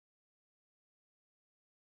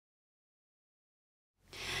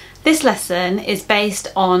This lesson is based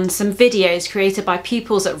on some videos created by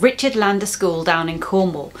pupils at Richard Lander School down in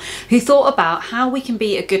Cornwall who thought about how we can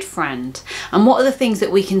be a good friend and what are the things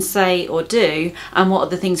that we can say or do and what are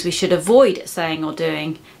the things we should avoid saying or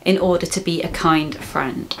doing in order to be a kind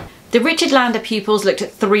friend. The Richard Lander pupils looked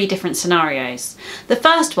at 3 different scenarios. The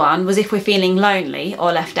first one was if we're feeling lonely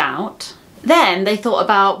or left out. Then they thought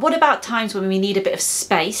about what about times when we need a bit of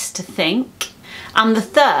space to think. And the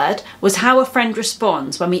third was how a friend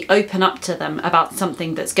responds when we open up to them about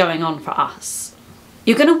something that's going on for us.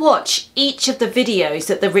 You're going to watch each of the videos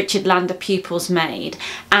that the Richard Lander pupils made,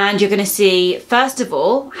 and you're going to see, first of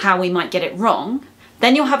all, how we might get it wrong.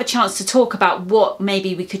 Then you'll have a chance to talk about what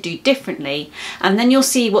maybe we could do differently, and then you'll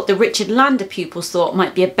see what the Richard Lander pupils thought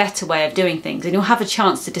might be a better way of doing things, and you'll have a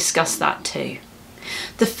chance to discuss that too.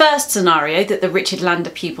 The first scenario that the Richard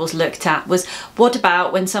Lander pupils looked at was what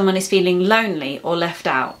about when someone is feeling lonely or left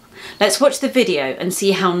out? Let's watch the video and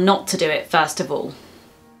see how not to do it first of all.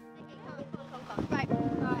 Right.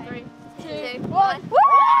 3, 2, 1. Woo!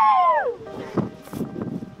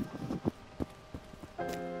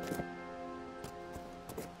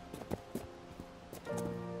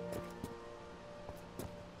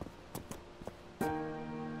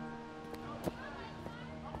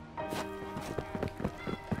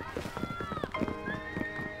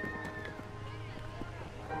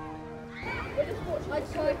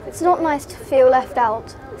 It's not nice to feel left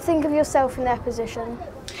out. Think of yourself in their position.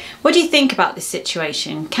 What do you think about this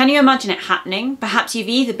situation? Can you imagine it happening? Perhaps you've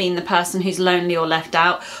either been the person who's lonely or left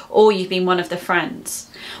out, or you've been one of the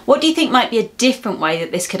friends. What do you think might be a different way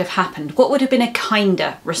that this could have happened? What would have been a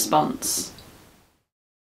kinder response?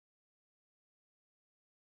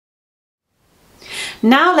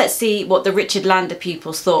 Now let's see what the Richard Lander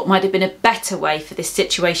pupils thought might have been a better way for this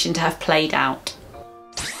situation to have played out.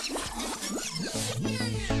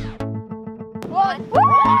 1.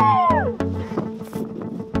 Woo!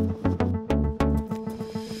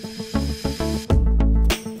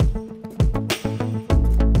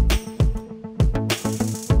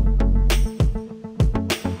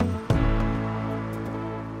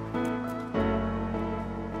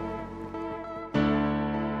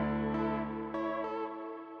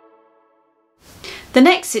 The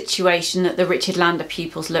next situation that the Richard Lander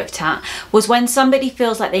pupils looked at was when somebody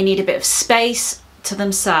feels like they need a bit of space to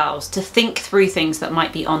themselves to think through things that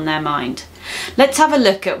might be on their mind. Let's have a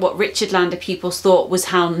look at what Richard Lander pupils thought was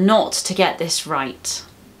how not to get this right.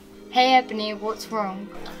 Hey Ebony, what's wrong?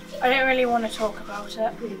 I don't really want to talk about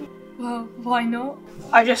it. Well, why not?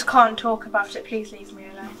 I just can't talk about it. Please leave me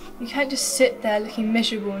alone. You can't just sit there looking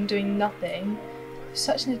miserable and doing nothing. You're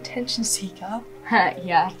such an attention seeker.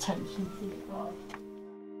 Yeah, attention seeker.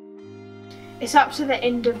 It's up to the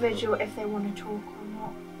individual if they want to talk or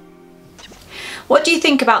not. What do you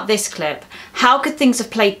think about this clip? How could things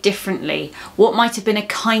have played differently? What might have been a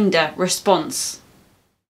kinder response?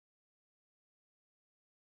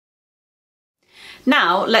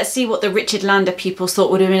 Now, let's see what the Richard Lander pupils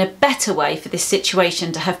thought would have been a better way for this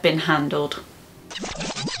situation to have been handled.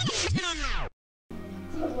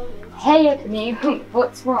 Hey Ebony,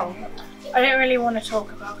 what's wrong? I don't really want to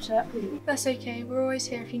talk about it. That's okay, we're always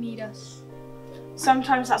here if you need us.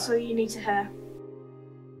 Sometimes that's all you need to hear.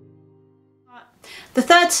 The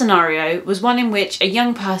third scenario was one in which a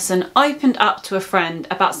young person opened up to a friend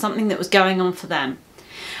about something that was going on for them.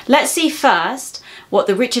 Let's see first what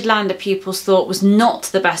the Richard Lander pupils thought was not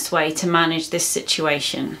the best way to manage this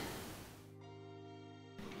situation.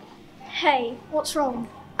 Hey, what's wrong?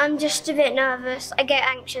 I'm just a bit nervous. I get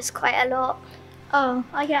anxious quite a lot. Oh,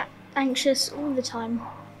 I get anxious all the time.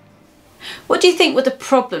 What do you think were the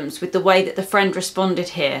problems with the way that the friend responded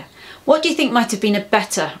here? What do you think might have been a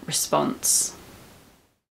better response?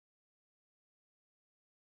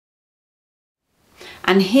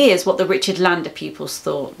 And here's what the Richard Lander pupils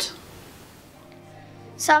thought.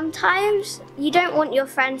 Sometimes you don't want your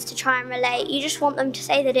friends to try and relate. You just want them to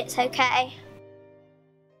say that it's okay.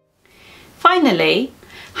 Finally,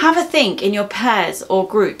 have a think in your pairs or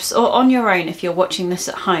groups or on your own if you're watching this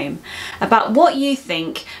at home about what you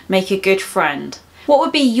think make a good friend. What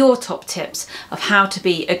would be your top tips of how to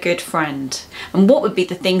be a good friend? And what would be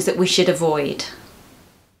the things that we should avoid?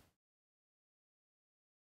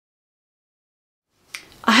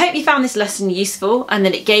 I hope you found this lesson useful and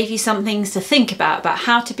that it gave you some things to think about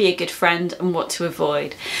how to be a good friend and what to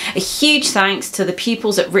avoid. A huge thanks to the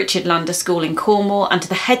pupils at Richard Lander School in Cornwall and to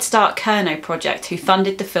the Headstart Kernow project who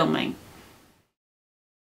funded the filming.